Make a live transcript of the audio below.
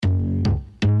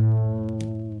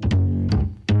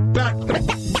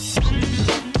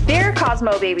Dear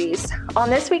Cosmo babies, on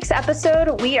this week's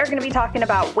episode, we are going to be talking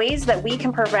about ways that we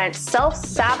can prevent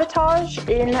self-sabotage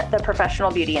in the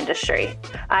professional beauty industry.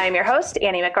 I'm your host,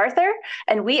 Annie MacArthur,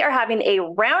 and we are having a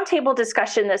roundtable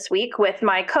discussion this week with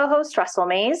my co-host, Russell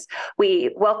Mays.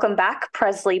 We welcome back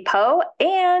Presley Poe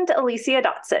and Alyssia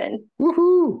Dotson.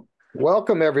 Woohoo!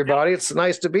 Welcome, everybody. It's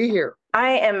nice to be here.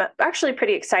 I am actually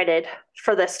pretty excited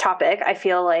for this topic. I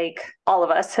feel like all of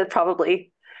us have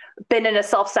probably been in a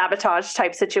self-sabotage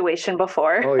type situation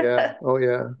before. Oh, yeah. Oh,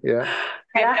 yeah. Yeah.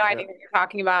 I have no idea what you're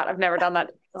talking about. I've never done that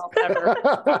to myself, ever.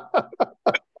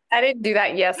 I didn't do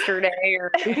that yesterday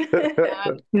or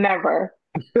never.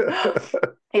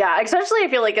 Yeah, especially I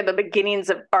feel like in the beginnings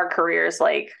of our careers,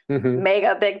 like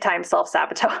mega big time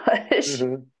self-sabotage.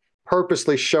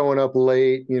 Purposely showing up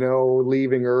late,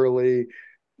 leaving early,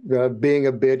 being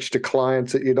a bitch to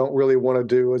clients that you don't really want to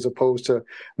do, as opposed to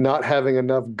not having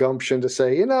enough gumption to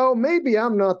say, maybe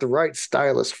I'm not the right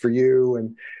stylist for you,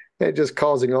 and just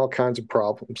causing all kinds of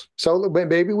problems. So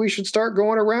maybe we should start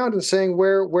going around and saying,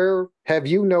 where have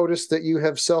you noticed that you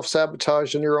have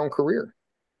self-sabotaged in your own career?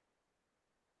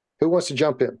 Who wants to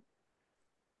jump in?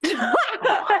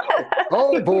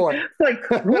 Oh boy. Like,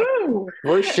 woo.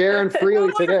 We're sharing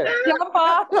freely today. jump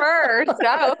off first.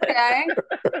 Oh, okay.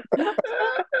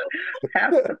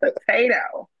 Have the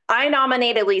potato. I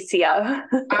nominate Alyssia.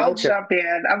 I'll jump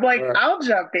in. I'm like, right. I'll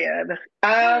jump in.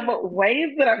 Ways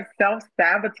that I've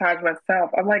self-sabotaged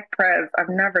myself. I'm like, Prez, I've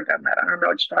never done that. I don't know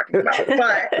what you're talking about,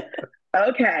 but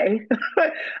okay.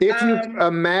 If you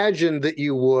imagine that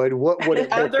you would, what would it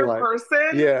look other like?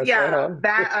 Person? Yes, yeah,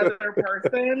 that other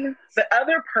person. The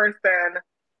other person,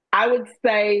 I would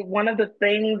say one of the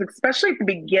things, especially at the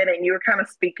beginning, you were kind of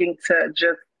speaking to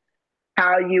just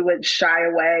how you would shy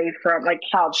away from, like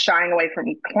how shying away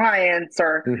from clients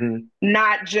or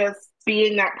not just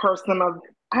being that person of,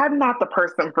 I'm not the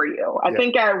person for you. I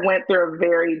think I went through a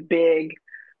very big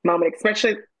moment,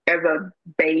 especially as a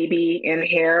baby in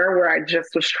hair, where I just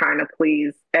was trying to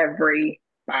please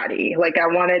everybody. Like I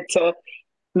wanted to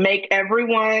make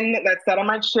everyone that sat on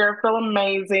my chair feel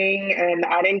amazing. And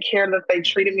I didn't care that they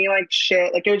treated me like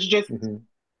shit. Like it was just,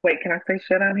 wait, can I say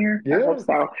shit on here? Yeah. I hope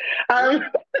so.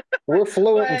 We're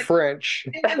fluent in French.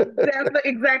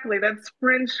 Exactly. That's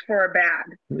French for bad.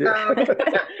 Yeah.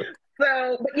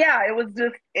 But yeah, it was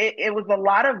just, it was a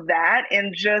lot of that,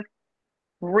 and just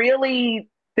really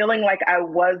feeling like I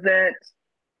wasn't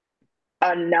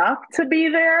enough to be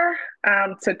there,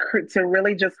 to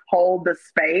really just hold the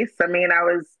space. I mean, I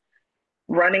was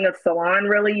running a salon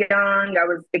really young. I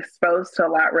was exposed to a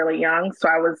lot really young. So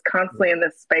I was constantly in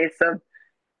this space of,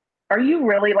 are you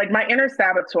really, like, my inner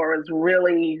saboteur was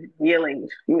really, he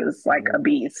was like a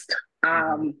beast.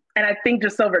 And I think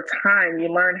just over time, you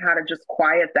learn how to just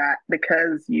quiet that,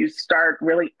 because you start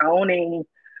really owning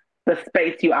the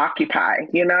space you occupy,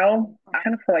 I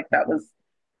kind of feel like that was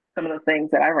some of the things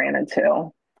that I ran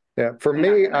into. Yeah. For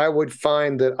me, I would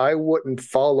find that I wouldn't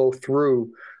follow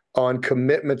through on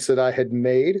commitments that I had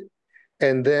made.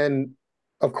 And then,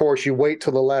 of course, you wait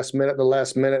till the last minute,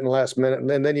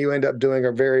 and then you end up doing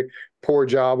a very poor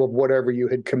job of whatever you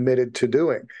had committed to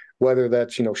doing, whether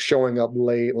that's, showing up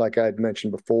late, like I had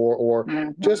mentioned before, or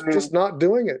just not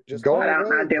doing it, just going out,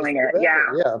 not doing it.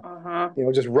 Yeah.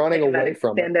 Just running away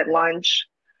from it. Extended lunch.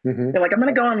 You're like, I'm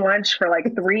going to go on lunch for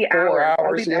like 3 hours. 4 hours.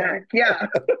 I'll be back. Yeah.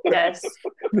 Yes.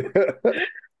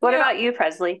 What about you,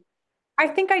 Presley? I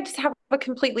think I just have a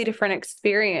completely different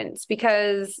experience,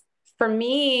 because for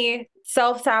me,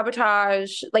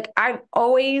 self-sabotage, like I've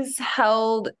always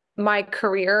held my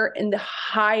career in the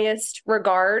highest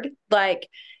regard. Like,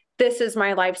 this is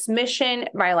my life's mission,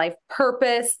 my life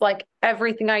purpose. Like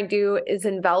everything I do is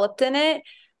enveloped in it,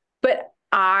 but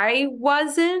I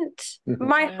wasn't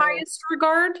my highest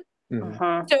regard.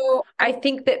 So I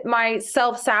think that my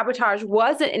self-sabotage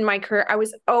wasn't in my career. I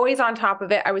was always on top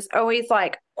of it. I was always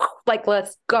like,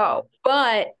 let's go.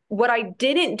 But what I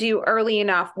didn't do early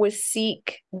enough was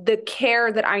seek the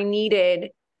care that I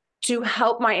needed to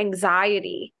help my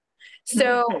anxiety.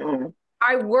 So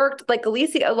I worked, like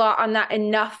Alyssia, a lot on that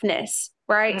enoughness,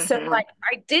 right? So like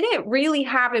I didn't really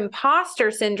have imposter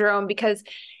syndrome, because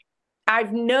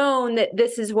I've known that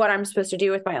this is what I'm supposed to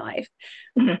do with my life.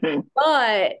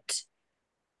 But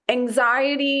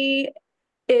anxiety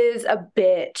is a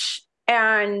bitch,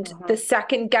 and the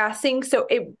second guessing. So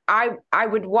I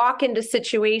would walk into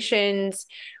situations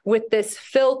with this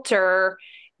filter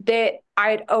that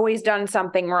I'd always done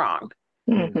something wrong.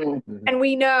 And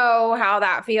we know how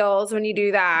that feels when you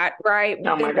do that, right?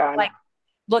 Oh my God. Like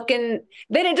then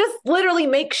it just literally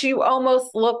makes you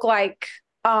almost look like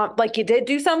like you did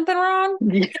do something wrong,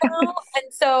 you know?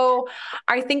 And so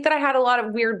I think that I had a lot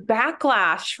of weird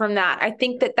backlash from that. I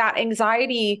think that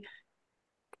anxiety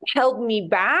held me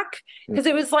back because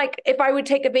it was like if I would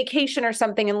take a vacation or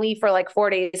something and leave for like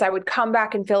 4 days, I would come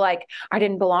back and feel like I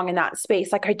didn't belong in that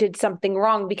space, like I did something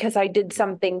wrong because I did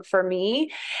something for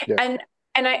me. Yeah.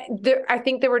 And I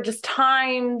think there were just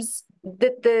times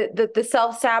that the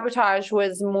self-sabotage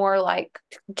was more like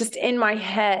just in my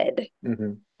head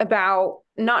about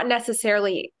not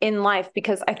necessarily in life,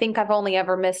 because I think I've only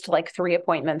ever missed like 3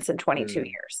 appointments in 22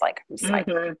 years. Like,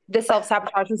 the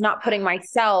self-sabotage was not putting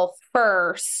myself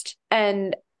first.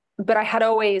 But I had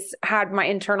always had my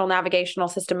internal navigational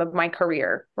system of my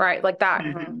career, right? Like that.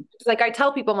 Like I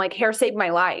tell people, I'm like, hair saved my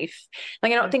life.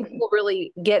 Like, I don't think people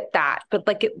really get that, but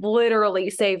like it literally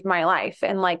saved my life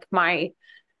and like my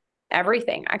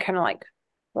everything. I kind of like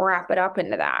wrap it up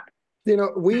into that. You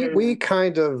know, we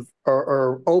kind of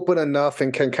are open enough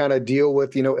and can kind of deal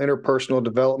with, you know, interpersonal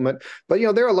development. But, you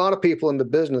know, there are a lot of people in the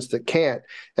business that can't,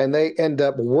 and they end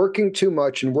up working too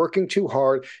much and working too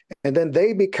hard. And then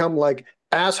they become like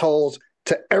assholes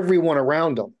to everyone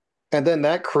around them. And then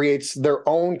that creates their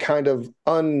own kind of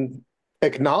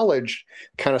unacknowledged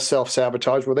kind of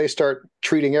self-sabotage where they start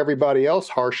treating everybody else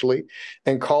harshly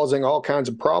and causing all kinds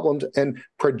of problems and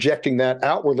projecting that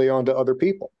outwardly onto other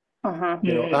people.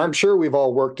 You know, I'm sure we've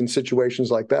all worked in situations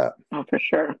like that. Oh, for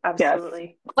sure.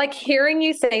 Absolutely. Yes. Like hearing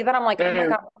you say that, I'm like, oh my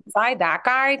God, beside that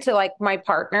guy to like my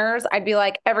partners, I'd be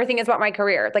like, everything is about my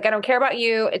career. Like, I don't care about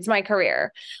you. It's my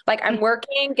career. Like, I'm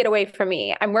working, get away from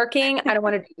me. I'm working. I don't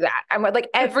want to do that. I'm like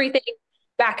everything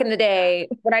back in the day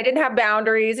when I didn't have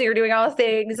boundaries, you're doing all the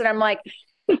things. And I'm like,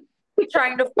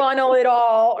 trying to funnel it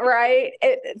all, right?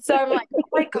 So I'm like, oh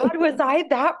my God, was I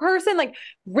that person? Like,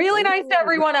 really nice to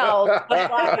everyone else. But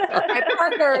like, my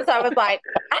partners, I was like,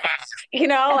 you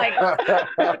know, like,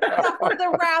 for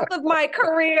the wrath of my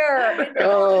career.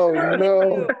 Oh,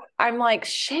 no. I'm like,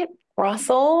 shit,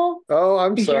 Russell. Oh,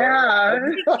 I'm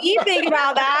sorry. Yeah. You think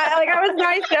about that. Like, I was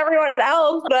nice to everyone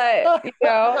else, but, you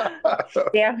know,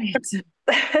 damn it.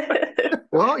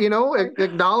 Well, you know,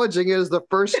 acknowledging is the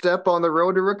first step on the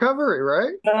road to recovery,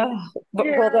 right? Well,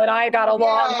 then I got a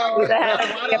long road ahead of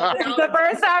me. This is the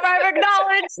first time I've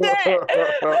acknowledged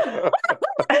it.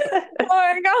 Oh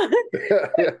my God.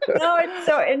 No, it's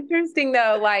so interesting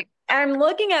though. Like, I'm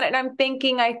looking at it and I'm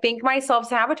thinking, I think my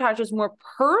self-sabotage was more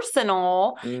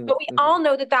personal, but we all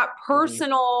know that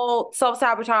personal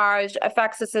self-sabotage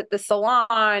affects us at the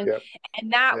salon.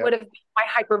 And that would have been my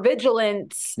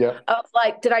hypervigilance of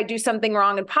like, did I do something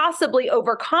wrong, and possibly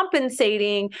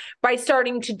overcompensating by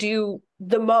starting to do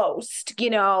the most, you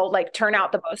know, like turn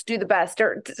out the most, do the best,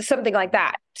 or something like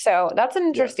that. So that's an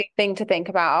interesting thing to think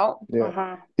about.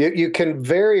 You can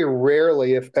very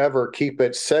rarely, if ever, keep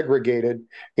it segregated,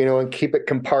 you know, and keep it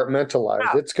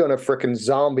compartmentalized. It's going to frickin'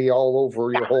 zombie all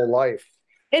over your whole life.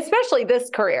 Especially this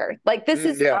career. Like this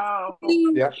is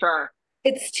sure.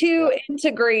 It's too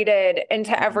integrated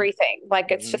into everything.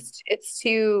 Like it's just, it's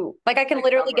too, like I can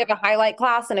literally give a highlight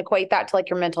class and equate that to like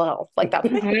your mental health. Like that's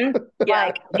like,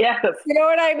 you know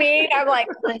what I mean? I'm like,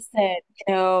 listen,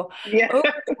 you know,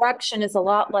 over-direction is a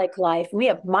lot like life. We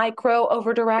have micro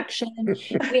over-direction.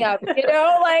 We have, you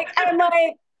know, like, I'm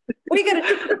like, we got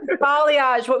to do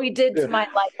balayage, what we did to my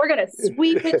life. We're going to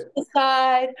sweep it to the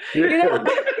side, you know?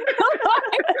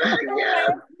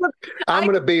 I'm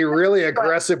going to be really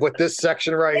aggressive with this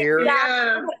section right here.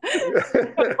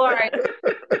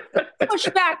 Push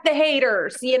back the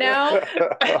haters, you know?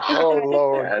 Oh,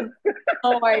 Lord.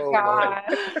 Oh, my God.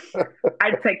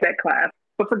 I'd take that class.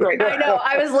 What's a great class? I know.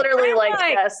 I was literally like,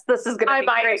 yes, this is going to be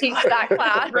I might great teach that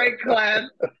class. Great class.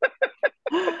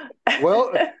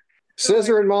 Well,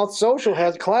 Scissor and Mouth Social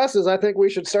has classes. I think we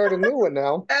should start a new one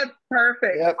now. That's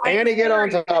perfect. Yep. Annie, get on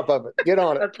top of it. Get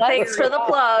on it. Thanks for the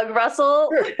plug,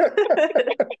 Russell.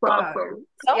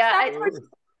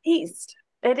 East.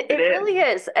 It really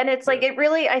is. And it's like, it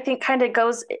really, I think, kind of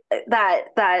goes that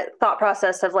thought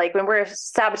process of like, when we're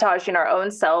sabotaging our own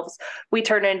selves, we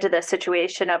turn into this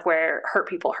situation of where hurt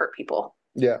people.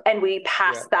 Yeah. And we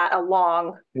pass that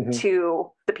along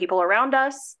to the people around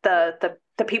us,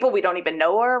 the people we don't even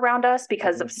know are around us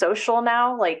because of social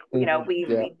now. Like, you know,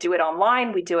 we do it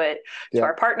online, we do it to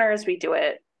our partners, we do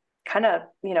it kind of,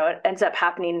 you know, it ends up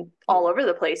happening all over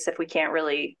the place if we can't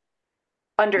really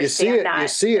understand that. You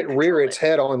see it rear its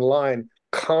head online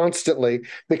constantly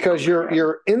because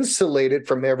you're insulated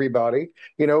from everybody,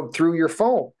 you know, through your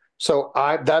phone. So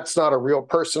that's not a real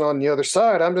person on the other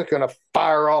side. I'm just going to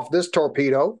fire off this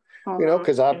torpedo,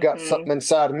 because I've got something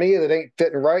inside of me that ain't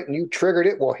fitting right and you triggered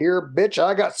it. Well, here, bitch,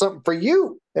 I got something for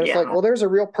you. And it's like, well, there's a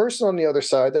real person on the other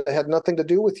side that had nothing to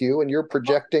do with you and you're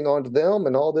projecting onto them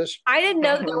and all this. I didn't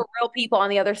know there were real people on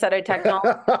the other side of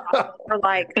technology for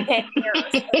like 10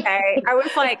 years. Okay. I was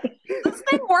like, is this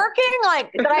thing working?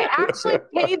 Like, did I actually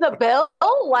pay the bill?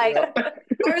 Like, I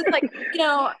was like,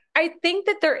 I think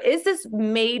that there is this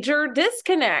major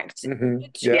disconnect.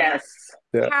 Yes.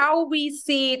 How we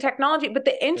see technology. But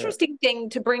the interesting thing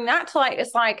to bring that to light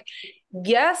is like,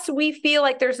 yes, we feel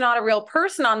like there's not a real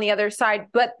person on the other side,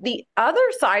 but the other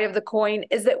side of the coin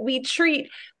is that we treat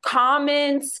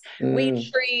comments, we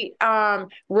treat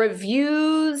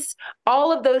reviews,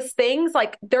 all of those things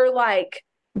like they're like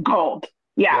gold.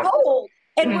 Yeah. Gold.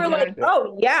 And we're like,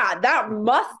 oh yeah, that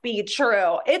must be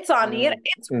true. It's on the internet,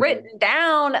 it's written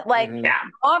down. Like,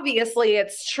 obviously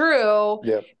it's true.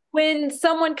 Yep. When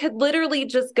someone could literally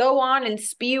just go on and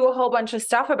spew a whole bunch of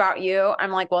stuff about you,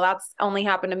 I'm like, well, that's only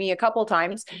happened to me a couple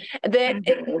times. That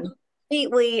it's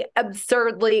completely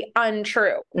absurdly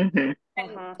untrue. And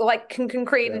like can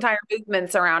create entire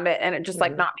movements around it, and it just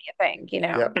like not be a thing,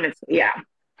 Yep. And it's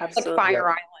absolutely. Like Fire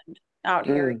Island out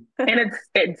here. And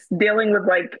it's dealing with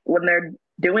like when they're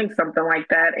doing something like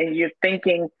that, and you're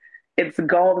thinking it's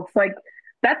gold. It's like,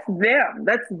 that's them.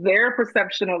 That's their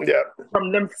perception of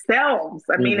from themselves.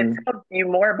 I mean, it tells you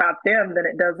more about them than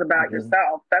it does about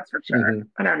yourself. That's for sure.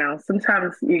 I don't know.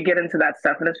 Sometimes you get into that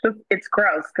stuff and it's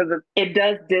gross because it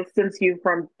does distance you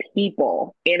from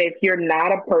people. And if you're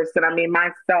not a person, I mean,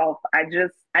 myself, I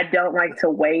don't like to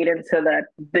wade into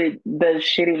the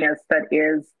shittiness that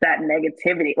is that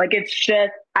negativity. Like, it's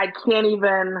just, I can't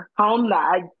even hone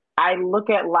that. I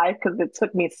look at life because it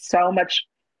took me so much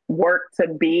work to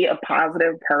be a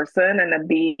positive person and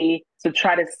to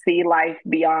try to see life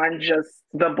beyond just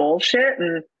the bullshit.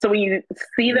 And so when you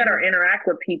see that or interact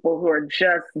with people who are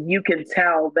just, you can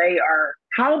tell they are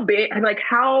how big, like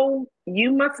how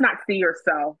you must not see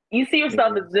yourself. You see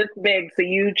yourself as this big, so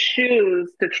you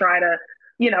choose to try to,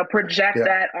 project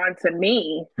that onto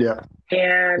me.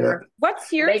 And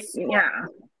what's your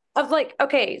of like,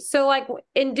 okay, so like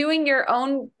in doing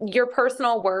your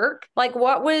personal work, like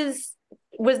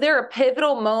was there a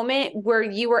pivotal moment where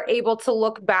you were able to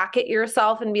look back at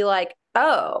yourself and be like,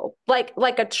 oh, like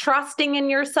a trusting in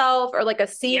yourself or like a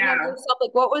seeing of yourself?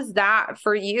 Like, what was that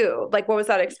for you? Like, what was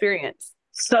that experience?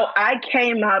 So I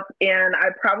came up and I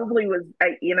probably was,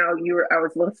 I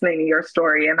was listening to your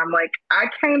story and I'm like, I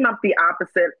came up the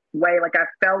opposite way. Like, I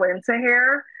fell into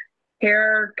hair.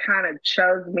 Hair kind of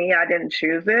chose me. I didn't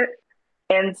choose it.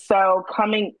 And so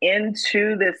coming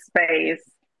into this space,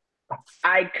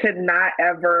 I could not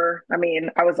ever,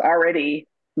 I was already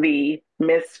the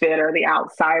misfit or the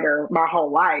outsider my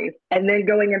whole life. And then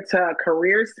going into a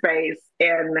career space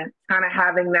and kind of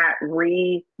having that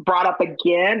brought up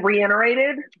again,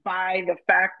 reiterated by the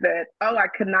fact that, I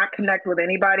could not connect with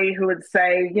anybody who would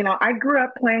say, I grew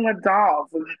up playing with dolls.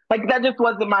 And, like, that just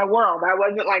wasn't my world. I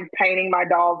wasn't like painting my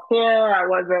doll's hair. I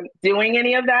wasn't doing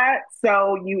any of that.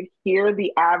 So you hear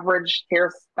the average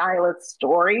hairstylist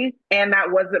story, and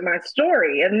that wasn't my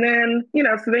story. And then,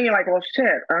 so then you're like, well,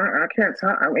 shit, I can't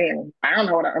talk. I don't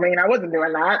know I wasn't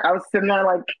doing that. I was sitting there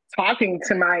like talking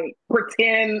to my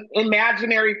pretend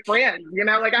imaginary friends,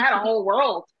 like I had a whole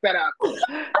world set up. They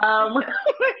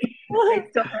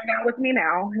still hang out with me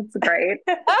now. It's great.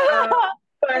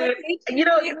 But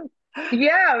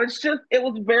it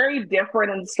was very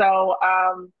different. And so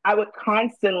I would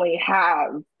constantly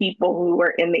have people who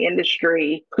were in the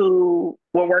industry who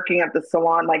were working at the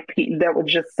salon, like that would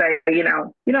just say, you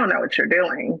don't know what you're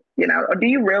doing. Or do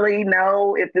you really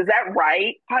know is that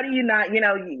right? How do you not,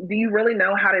 do you really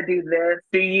know how to do this?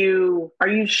 Are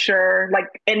you sure? Like,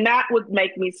 and that would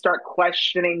make me start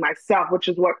questioning myself, which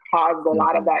is what caused a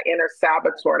lot of that inner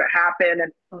saboteur to happen.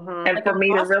 And like for me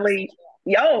to really,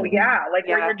 where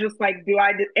you're just like,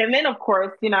 and then of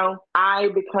course,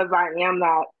 because I am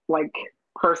that like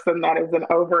person that is an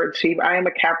overachiever, I am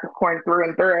a Capricorn through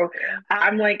and through.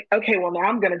 I'm like, okay, well now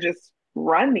I'm going to just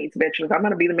run these bitches. I'm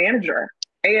going to be the manager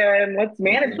and let's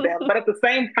manage them. But at the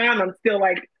same time, I'm still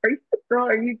like,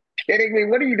 are you kidding me?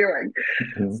 What are you doing?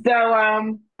 So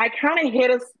I kind of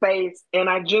hit a space and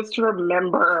I just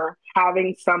remember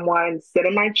having someone sit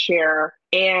in my chair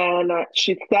and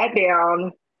she sat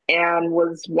down and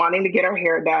was wanting to get her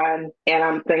hair done. And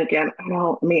I'm thinking, I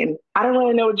don't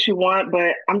really know what you want,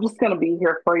 but I'm just going to be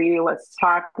here for you. Let's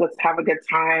talk. Let's have a good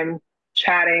time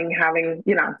chatting, having,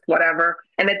 whatever.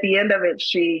 And at the end of it,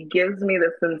 she gives me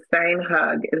this insane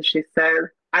hug. And she says,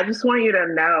 I just want you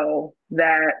to know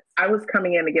that I was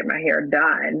coming in to get my hair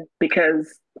done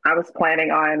because I was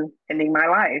planning on ending my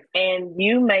life. And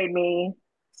you made me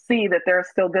see that there are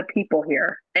still good people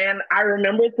here. And I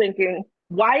remember thinking,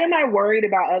 why am I worried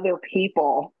about other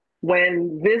people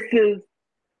when this is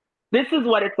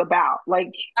what it's about?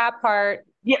 Like, That part.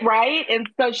 yeah, right. And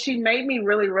so she made me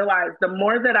really realize the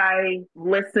more that I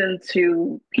listen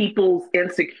to people's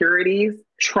insecurities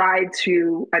try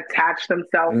to attach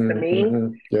themselves to me,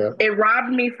 yeah, it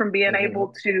robbed me from being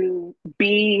able to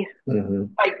be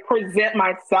like present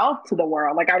myself to the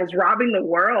world. Like I was robbing the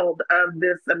world of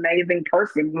this amazing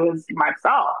person who is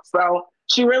myself. So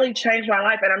she really changed my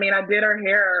life. And I mean, I did her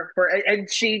hair and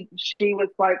she was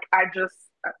like, I just,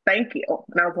 thank you.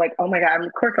 And I was like, oh my God. And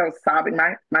of course I was sobbing.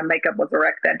 My makeup was a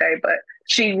wreck that day, but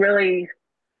she really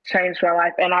changed my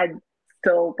life. And I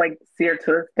still like see her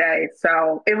to this day.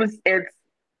 So it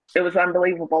was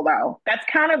unbelievable though. That's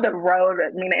kind of the road,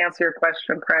 I mean, to answer your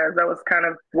question, Prez, that was kind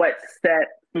of what set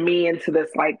me into this,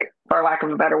 like, for lack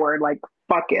of a better word, like,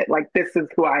 fuck it. Like, this is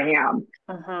who I am.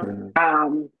 And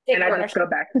I just go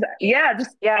back to that. Yeah,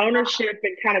 just ownership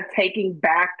and kind of taking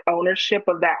back ownership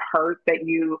of that hurt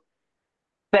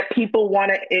that people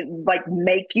want to like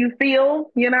make you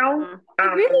feel, you know? They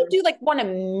really do like want to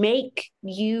make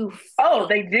you feel. Oh,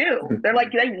 they do. They're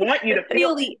like, they want you to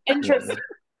feel the interest.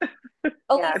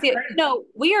 Alyssia, no,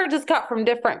 we are just cut from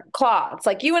different cloths.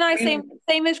 Like you and I,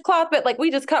 same-ish cloth, but like we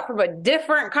just cut from a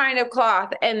different kind of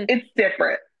cloth. And it's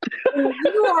different.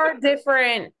 You are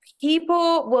different.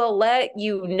 People will let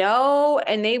you know,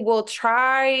 and they will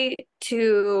try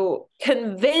to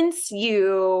convince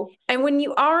you. And when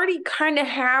you already kind of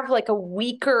have like a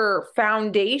weaker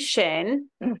foundation,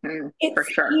 it's for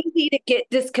sure easy to get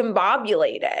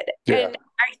discombobulated. Yeah. And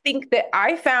I think that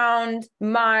I found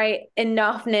my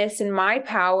enoughness and my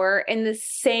power in the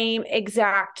same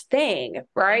exact thing,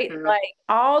 right? Like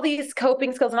all these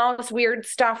coping skills and all this weird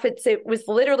stuff. It was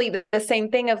literally the same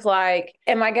thing of like,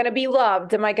 am I going to be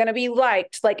loved? Am I going to be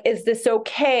liked? Like, is this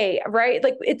okay? Right?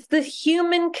 Like it's the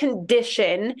human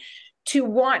condition to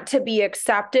want to be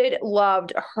accepted,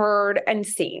 loved, heard, and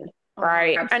seen.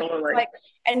 Right. Absolutely.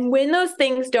 And when those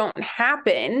things don't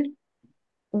happen,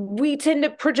 we tend to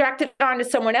project it onto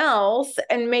someone else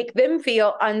and make them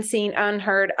feel unseen,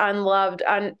 unheard, unloved,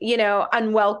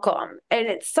 unwelcome. And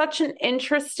it's such an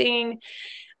interesting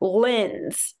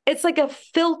lens. It's like a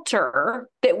filter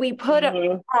that we put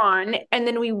on, and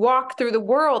then we walk through the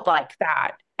world like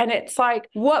that. And it's like,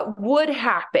 what would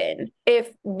happen if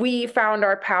we found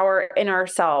our power in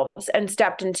ourselves and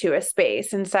stepped into a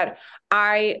space and said,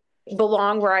 I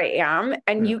belong where I am,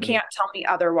 and you can't tell me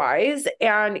otherwise.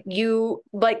 And you,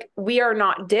 like, we are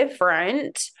not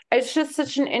different. It's just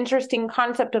such an interesting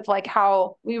concept of like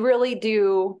how we really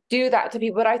do that to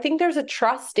people. But I think there's a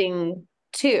trusting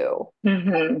too.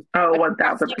 Oh,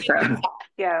 1000%.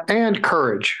 Yeah. And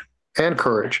courage.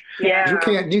 Yeah.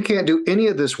 You can't do any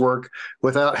of this work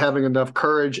without having enough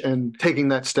courage and taking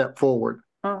that step forward.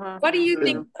 What do you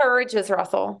think courage is,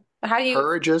 Russell?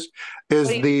 Courage is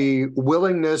the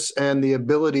willingness and the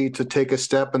ability to take a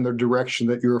step in the direction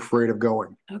that you're afraid of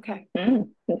going. Okay.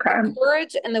 Okay.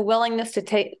 Courage and the willingness to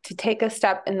take a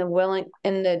step in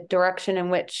the direction in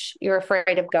which you're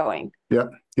afraid of going. Yeah.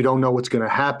 You don't know what's going to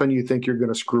happen. You think you're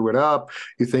going to screw it up.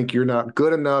 You think you're not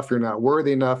good enough. You're not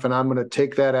worthy enough. And I'm going to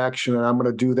take that action and I'm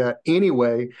going to do that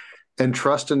anyway, and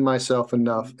trust in myself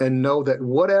enough and know that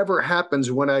whatever happens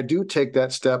when I do take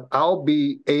that step, I'll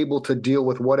be able to deal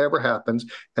with whatever happens.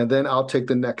 And then I'll take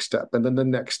the next step and then the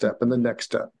next step and the next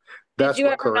step. That's Did you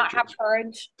what ever not have is.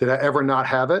 courage? Did I ever not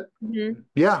have it?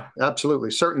 Yeah, absolutely.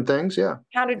 Certain things. Yeah.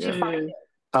 How did you find it?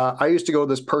 I used to go to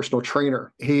this personal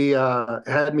trainer. He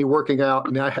had me working out,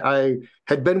 and I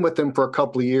had been with him for a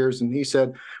couple of years. And he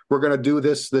said, we're going to do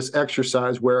this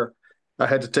exercise where I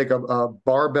had to take a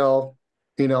barbell,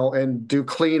 and do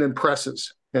clean and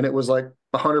presses. And it was like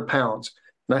 100 pounds.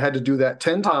 And I had to do that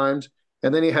 10 times.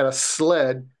 And then he had a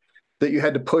sled that you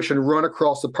had to push and run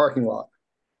across the parking lot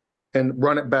and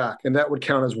run it back. And that would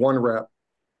count as 1 rep.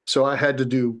 So I had to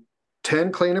do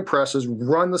 10 clean and presses,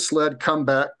 run the sled, come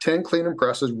back, 10 clean and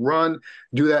presses, run,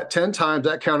 do that 10 times.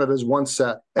 That counted as 1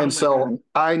 set. And God.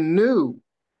 I knew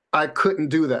I couldn't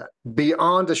do that.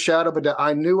 Beyond a shadow of a doubt,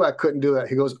 I knew I couldn't do that.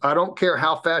 He goes, I don't care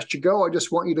how fast you go. I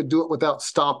just want you to do it without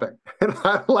stopping. And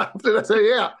I laughed and I said,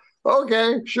 yeah,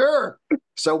 okay, sure.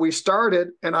 So we started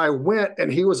and I went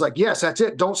and he was like, yes, that's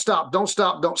it. Don't stop, don't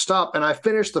stop, don't stop. And I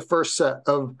finished the first set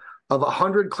of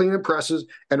 100 clean and presses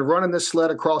and running this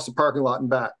sled across the parking lot and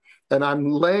back. And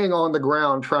I'm laying on the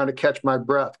ground trying to catch my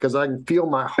breath because I can feel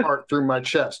my heart through my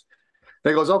chest.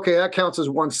 And he goes, okay, that counts as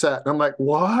 1 set. And I'm like,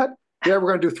 what? Yeah, we're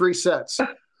going to do 3 sets.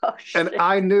 And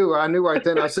I knew right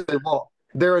then, I said, well,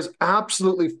 there is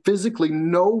absolutely physically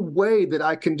no way that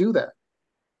I can do that.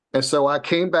 And so I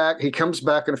came back, he comes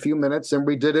back in a few minutes and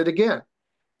we did it again.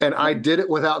 And I did it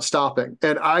without stopping.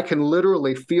 And I can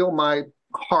literally feel my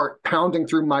heart pounding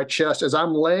through my chest as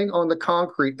I'm laying on the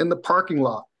concrete in the parking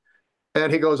lot.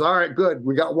 And he goes, all right, good.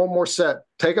 We got one more set.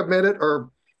 Take a minute or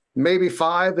maybe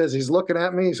 5 as he's looking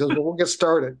at me. He says, well, we'll get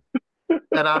started.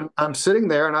 And I'm sitting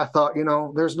there and I thought,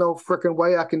 there's no freaking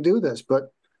way I can do this,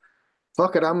 but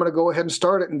fuck it. I'm going to go ahead and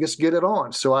start it and just get it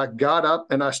on. So I got up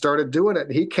and I started doing it.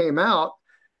 And he came out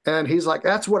and he's like,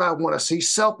 that's what I want to see,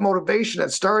 self-motivation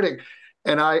at starting.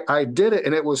 And I did it,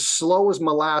 and it was slow as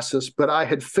molasses, but I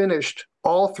had finished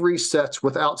all 3 sets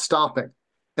without stopping.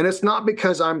 And it's not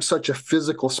because I'm such a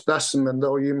physical specimen,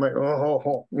 though you might,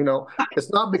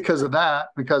 it's not because of that,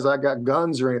 because I got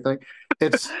guns or anything.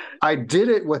 I did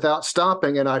it without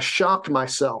stopping, and I shocked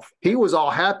myself. He was all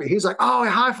happy. He's like, oh,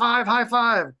 high five, high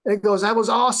five. And he goes, that was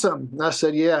awesome. And I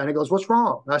said, yeah. And he goes, what's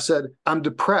wrong? And I said, I'm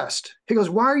depressed. He goes,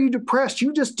 why are you depressed?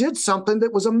 You just did something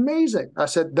that was amazing. I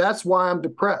said, that's why I'm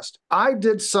depressed. I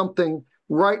did something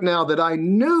right now that I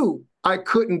knew I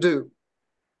couldn't do,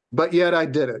 but yet I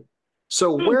did it.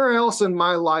 So where else in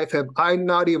my life have I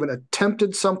not even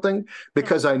attempted something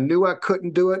because I knew I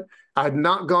couldn't do it? I'd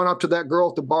not gone up to that girl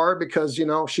at the bar because,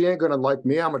 she ain't going to like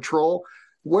me. I'm a troll.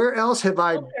 Where else have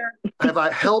I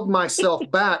held myself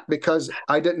back because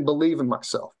I didn't believe in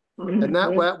myself? And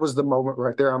that was the moment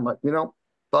right there. I'm like,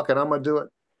 fuck it, I'm going to do it.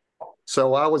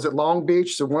 So I was at Long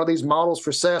Beach. So one of these models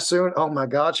for Sassoon. Oh my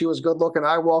God, she was good looking.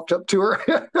 I walked up to her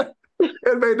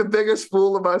and made the biggest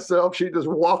fool of myself. She just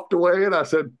walked away and I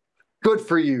said, good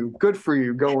for you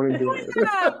going and doing it.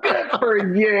 Good for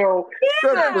you.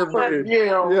 Yeah. Good for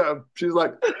you. Yeah. She's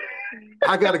like,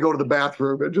 I got to go to the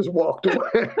bathroom, and just walked away.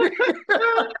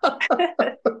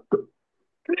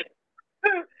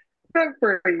 Good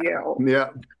for you. Yeah.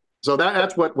 So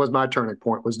that's what was my turning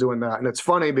point, was doing that. And it's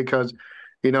funny because,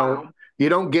 you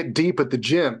don't get deep at the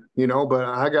gym, but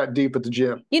I got deep at the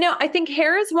gym. I think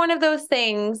hair is one of those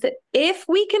things that if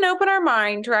we can open our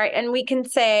mind, right, and we can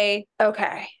say,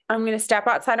 okay, I'm going to step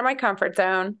outside of my comfort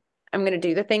zone. I'm going to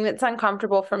do the thing that's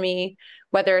uncomfortable for me,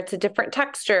 whether it's a different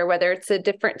texture, whether it's a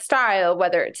different style,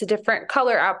 whether it's a different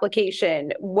color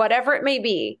application, whatever it may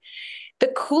be.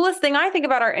 The coolest thing I think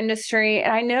about our industry,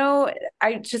 and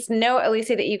I just know,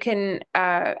 Alyssia, that you can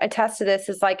attest to this,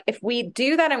 is like, if we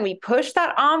do that and we push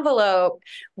that envelope,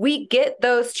 we get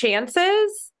those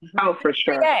chances. Oh, for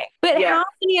sure. But how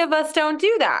many of us don't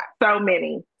do that? So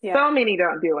many. Yeah. So many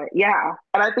don't do it. Yeah.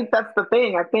 And I think that's the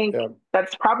thing. I think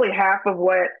that's probably half of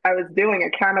what I was doing.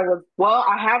 It kind of was,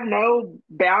 I have no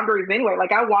boundaries anyway.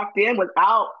 Like, I walked in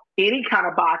without any kind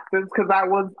of boxes because I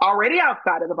was already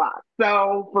outside of the box.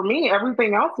 So for me,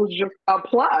 everything else was just a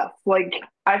plus. Like,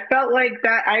 I felt like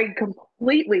that. I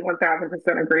completely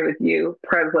 1000% agree with you,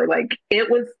 Presley. Like,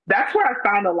 that's where I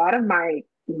found a lot of my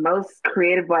most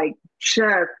creative, like,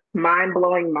 just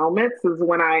mind-blowing moments is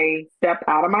when I step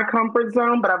out of my comfort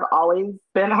zone, but I've always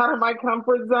been out of my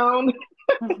comfort zone.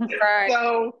 Right.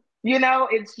 So,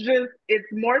 it's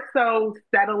more so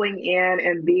settling in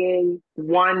and being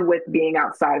one with being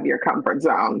outside of your comfort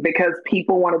zone, because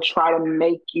people want to try to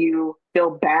make you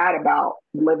feel bad about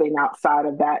living outside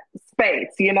of that space,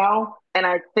 And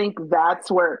I think that's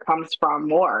where it comes from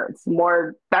more. It's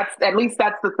more, that's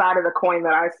the side of the coin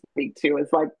that I speak to.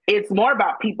 It's like, it's more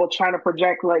about people trying to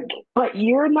project like, but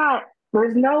you're not,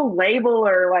 there's no label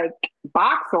or like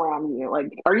box around you.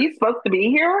 Like, are you supposed to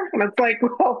be here? And it's like,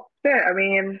 well, shit, I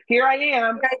mean, here I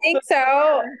am. I think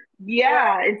so.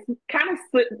 Yeah, it's kind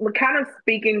of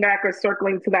speaking back or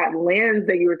circling to that lens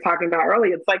that you were talking about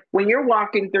earlier. It's like when you're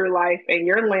walking through life and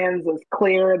your lens is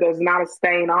clear, there's not a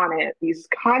stain on it. You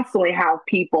constantly have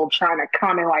people trying to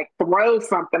come and like throw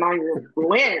something on your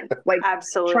lens, like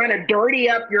absolutely trying to dirty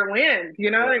up your lens.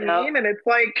 You know what I mean? And it's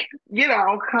like,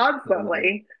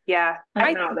 constantly. Yeah,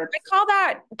 I call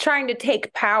that trying to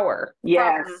take power.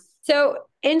 Yes. So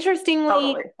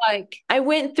interestingly, like, I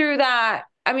went through that.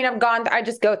 I mean, I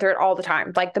just go through it all the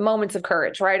time. Like, the moments of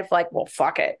courage, right? Of like, well,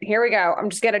 fuck it. Here we go. I'm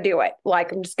just going to do it.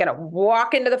 Like, I'm just going to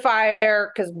walk into the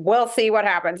fire because we'll see what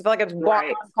happens. I feel like it's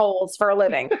walking on coals for a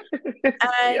living.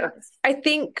 And I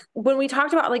think when we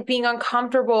talked about like being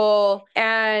uncomfortable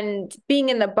and being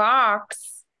in the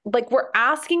box, like, we're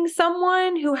asking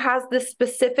someone who has this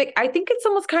specific, I think it's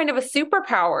almost kind of a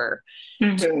superpower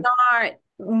to not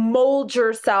mold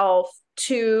yourself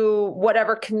to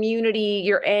whatever community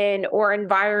you're in or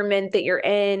environment that you're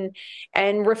in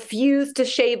and refuse to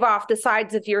shave off the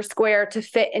sides of your square to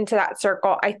fit into that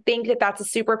circle. I think that that's a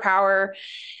superpower.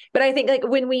 But I think like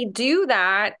when we do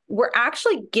that, we're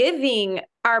actually giving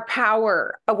our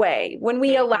power away. When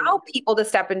we allow people to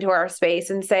step into our space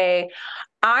and say,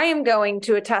 I am going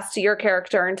to attest to your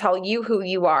character and tell you who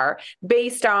you are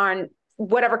based on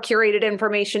whatever curated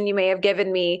information you may have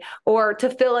given me, or to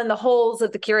fill in the holes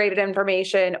of the curated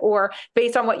information, or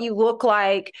based on what you look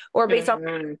like, or based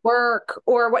on work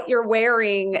or what you're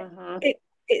wearing.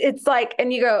 It's like,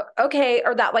 and you go, okay,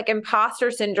 or that like imposter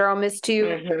syndrome is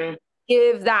to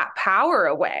give that power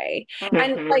away.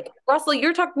 And like, Russell,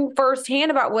 you're talking firsthand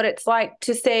about what it's like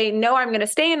to say, no, I'm going to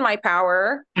stay in my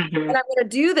power and I'm going to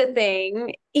do the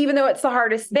thing, even though it's the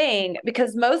hardest thing,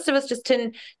 because most of us just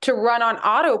tend to run on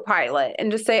autopilot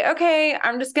and just say, okay,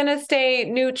 I'm just going to stay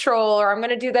neutral, or I'm going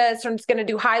to do this, or I'm just going to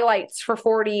do highlights for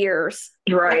 40 years.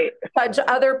 Right. Judge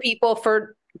other people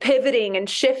for pivoting and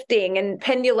shifting and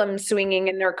pendulum swinging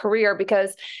in their career,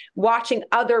 because watching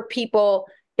other people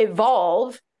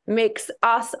evolve makes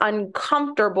us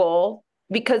uncomfortable,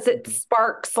 because it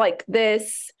sparks like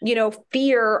this,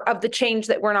 fear of the change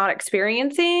that we're not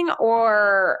experiencing,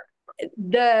 or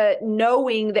the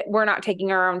knowing that we're not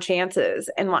taking our own chances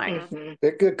in life.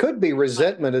 It could be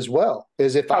resentment as well.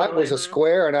 As if I was a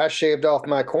square and I shaved off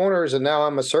my corners and now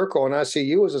I'm a circle, and I see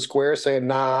you as a square saying,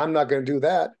 nah, I'm not going to do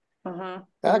that.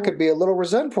 I could be a little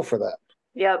resentful for that.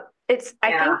 Yep.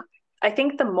 I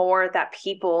think the more that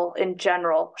people in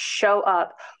general show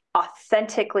up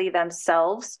authentically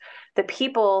themselves, the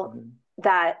people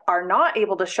that are not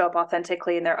able to show up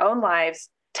authentically in their own lives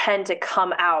tend to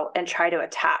come out and try to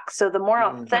attack. So the more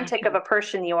authentic of a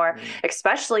person you are,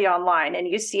 especially online, and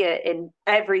you see it in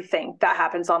everything that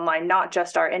happens online, not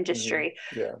just our industry,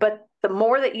 but the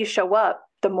more that you show up,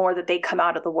 the more that they come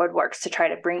out of the woodworks to try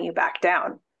to bring you back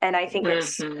down. And I think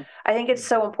it's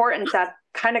so important that,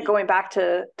 kind of going back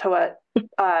to what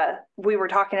we were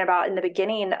talking about in the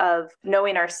beginning, of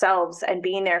knowing ourselves and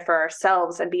being there for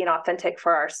ourselves and being authentic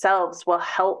for ourselves, will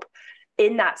help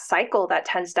in that cycle that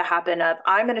tends to happen of,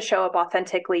 I'm going to show up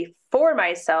authentically for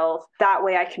myself. That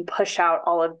way I can push out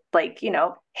all of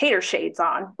hater shades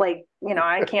on,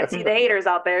 I can't see the haters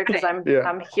out there because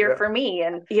I'm here for me.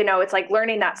 And, it's like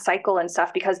learning that cycle and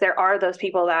stuff, because there are those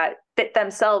people that fit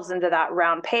themselves into that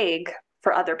round peg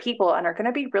for other people and are going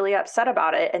to be really upset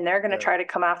about it. And they're going to try to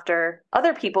come after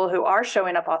other people who are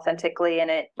showing up authentically. And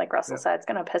it, like Russell said, it's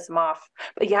going to piss them off.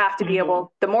 But you have to be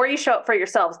able, the more you show up for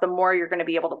yourselves, the more you're going to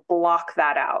be able to block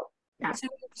that out. So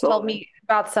you told me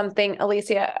about something,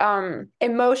 Alyssia,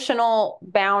 emotional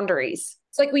boundaries.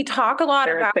 It's like we talk a lot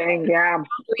about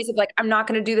boundaries of like, I'm not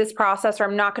going to do this process, or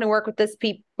I'm not going to work with this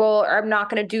people, or I'm not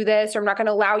going to do this, or I'm not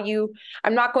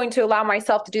going to allow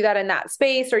myself to do that in that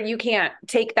space, or you can't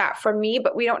take that from me.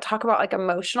 But we don't talk about like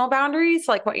emotional boundaries,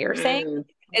 like what you're saying.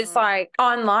 Is like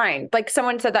online. Like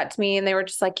someone said that to me and they were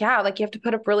just like, yeah, like you have to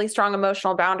put up really strong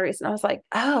emotional boundaries. And I was like,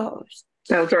 oh,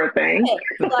 those are a thing.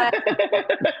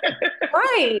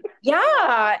 Right.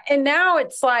 Yeah. And now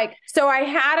it's like, so I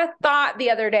had a thought the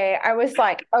other day. I was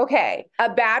like, okay,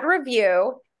 a bad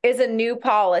review is a new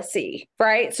policy,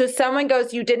 right? So someone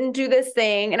goes, you didn't do this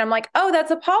thing. And I'm like, oh,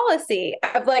 that's a policy.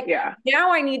 I'm like,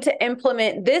 now I need to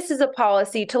implement this as a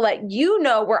policy to let you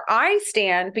know where I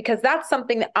stand, because that's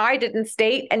something that I didn't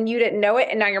state and you didn't know it.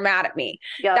 And now you're mad at me.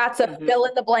 That's a fill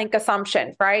in the blank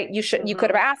assumption, right? You could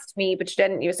have asked me, but you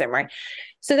didn't use it, right?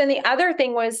 So then the other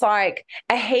thing was like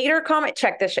a hater comment.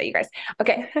 Check this shit, you guys.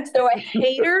 Okay. So a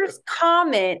hater's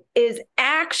comment is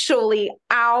actually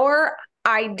our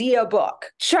idea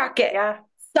book. Check it.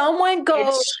 Someone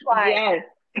goes like,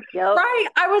 right.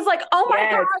 I was like, oh my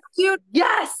God, dude.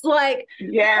 Yes. Like,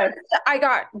 I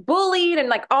got bullied and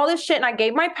like all this shit. And I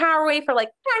gave my power away for like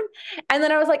 10. And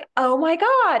then I was like, oh my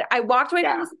God. I walked away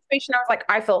from the situation. I was like,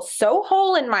 I feel so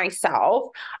whole in myself.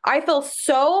 I feel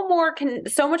so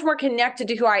much more connected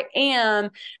to who I am,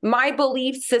 my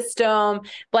belief system.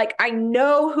 Like, I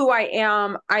know who I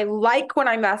am. I like when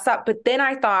I mess up. But then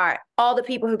I thought, all the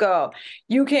people who go,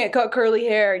 you can't cut curly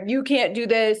hair, you can't do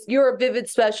this, you're a vivid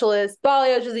specialist,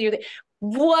 balayage is your thing,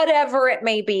 whatever it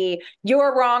may be,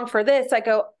 you're wrong for this. I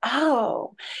go,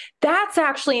 oh, that's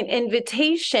actually an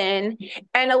invitation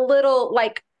and a little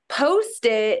like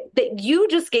post-it that you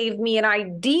just gave me an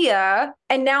idea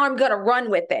and now I'm going to run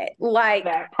with it. Like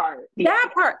that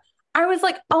part. I was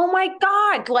like, oh my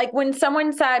God. Like when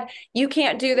someone said, you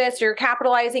can't do this, you're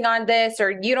capitalizing on this,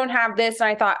 or you don't have this. And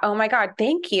I thought, oh my God,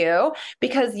 thank you.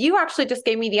 Because you actually just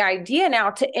gave me the idea now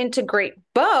to integrate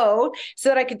both so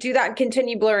that I could do that and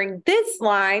continue blurring this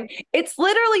line. It's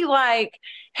literally like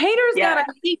Haters Yes.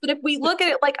 gotta hate, but if we look at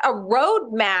it like a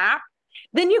roadmap,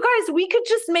 then you guys, we could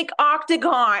just make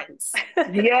octagons.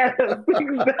 Yes,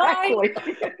 exactly.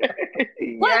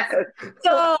 Yes.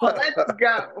 So, Let's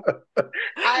go.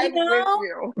 I'm with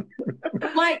you.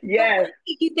 like, Yes.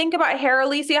 you think about hair,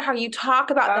 Alyssia, how you talk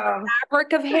about the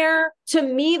fabric of hair. To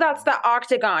me, that's the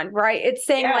octagon, right? It's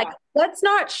saying like, let's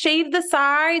not shave the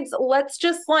sides. Let's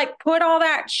just like put all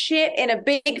that shit in a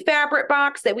big fabric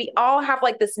box that we all have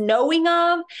like this knowing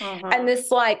of and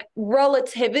this like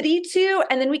relativity to,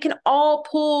 and then we can all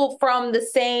pull from the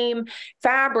same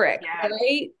fabric,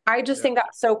 right? I just think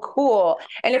that's so cool.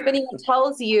 And if anyone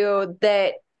tells you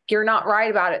that you're not right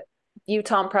about it, you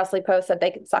tell them Presley Post said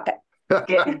they can suck it.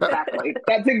 Yeah, exactly.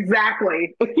 That's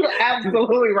exactly. You're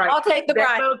absolutely right. I'll take the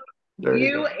grind.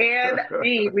 You and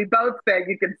me, we both said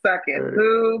you can suck it.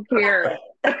 Who cares?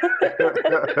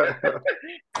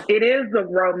 It is the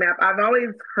roadmap. I've always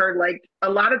heard, like, a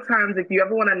lot of times if you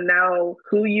ever want to know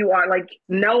who you are, like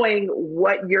knowing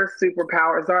what your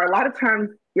superpowers are, a lot of times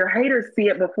your haters see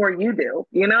it before you do.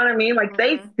 You know what I mean? Like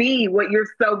they see what you're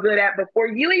so good at before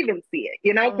you even see it,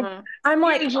 you know? I'm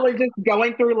like usually just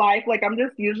going through life. Like I'm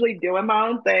just usually doing my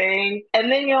own thing.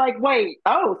 And then you're like, wait,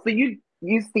 oh, so you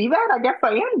see that? I guess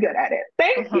I am good at it.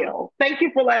 Thank you. Thank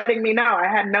you for letting me know. I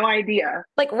had no idea.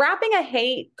 Like wrapping a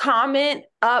hate comment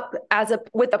up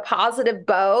with a positive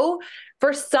bow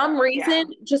for some reason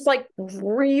just like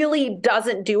really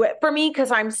doesn't do it for me because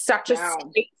I'm such a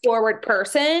straightforward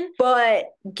person. But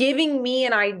giving me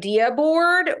an idea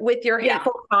board with your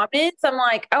hateful comments, I'm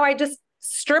like, oh, I just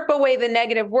strip away the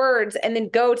negative words and then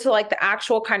go to like the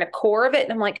actual kind of core of it.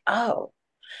 And I'm like, oh.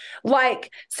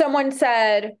 Like someone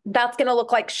said, that's going to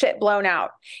look like shit blown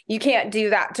out. You can't do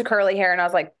that to curly hair. And I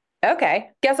was like, okay.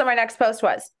 Guess what my next post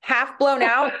was? Half blown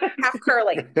out, half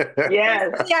curly.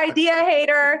 Yes. The idea,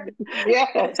 hater.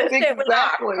 Yes,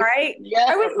 exactly. Right? Yes.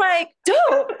 I was like,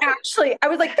 dude, actually, I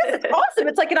was like, this is awesome.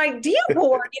 It's like an idea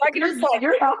board. You know, I can just like,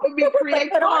 you're helping me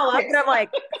create it all up. And I'm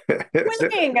like,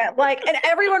 winning. Like, and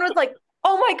everyone was like,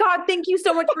 oh my God, thank you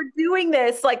so much for doing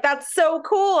this. Like, that's so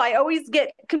cool. I always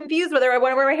get confused whether I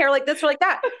want to wear my hair like this or like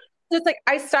that. So it's like,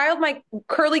 I styled my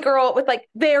curly girl with like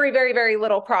very, very, very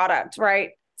little product,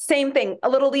 right? Same thing, a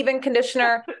little leave-in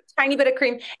conditioner, tiny bit of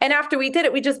cream. And after we did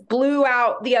it, we just blew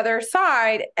out the other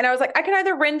side. And I was like, I can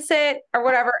either rinse it or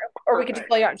whatever, or we could just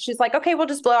blow it out. And she's like, okay, we'll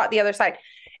just blow out the other side.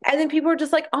 And then people were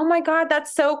just like, oh my God,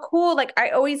 that's so cool. Like, I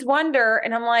always wonder.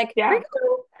 And I'm like,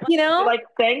 you know, like,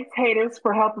 thanks haters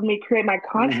for helping me create my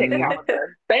content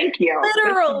calendar. Thank you.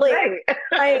 Literally.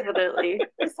 Literally.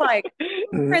 It's like,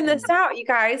 print this out, you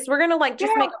guys. We're going to like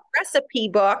just make a recipe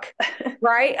book,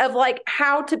 right? Of like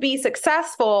how to be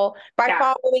successful by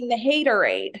following the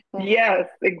haterade. Yes,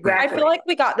 exactly. I feel like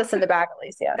we got this in the bag,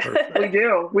 Alyssia. We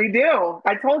do. We do.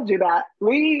 I told you that.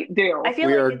 We do. I feel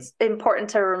like it's important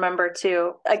to remember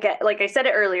too, again, like I said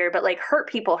it earlier, but like hurt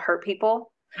people hurt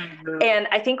people. And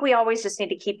I think we always just need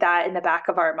to keep that in the back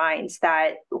of our minds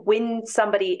that when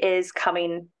somebody is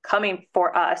coming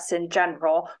for us in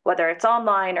general, whether it's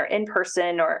online or in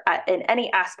person or in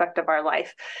any aspect of our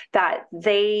life, that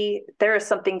there is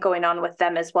something going on with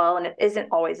them as well. And it isn't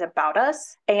always about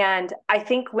us. And I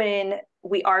think when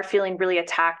we are feeling really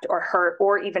attacked or hurt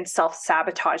or even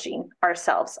self-sabotaging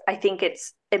ourselves, I think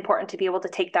it's important to be able to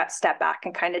take that step back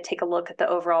and kind of take a look at the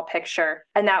overall picture.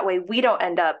 And that way we don't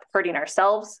end up hurting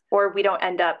ourselves or we don't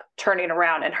end up turning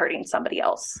around and hurting somebody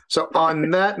else. So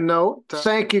on that note,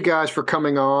 thank you guys for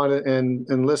coming on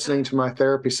and listening to my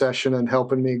therapy session and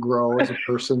helping me grow as a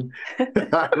person.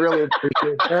 I really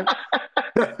appreciate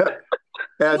that.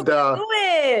 And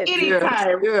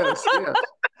anytime. Yes.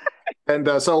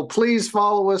 And so please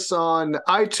follow us on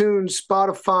iTunes,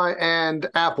 Spotify, and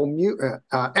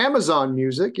Amazon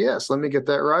Music. Yes, let me get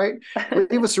that right.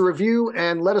 Leave us a review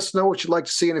and let us know what you'd like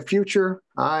to see in the future.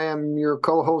 I am your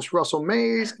co-host, Russell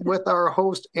Mays, with our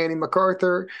host, Annie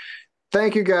MacArthur.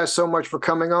 Thank you guys so much for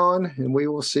coming on, and we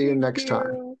will see you next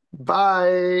time.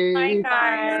 Bye.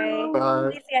 Bye.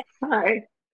 Bye. Bye.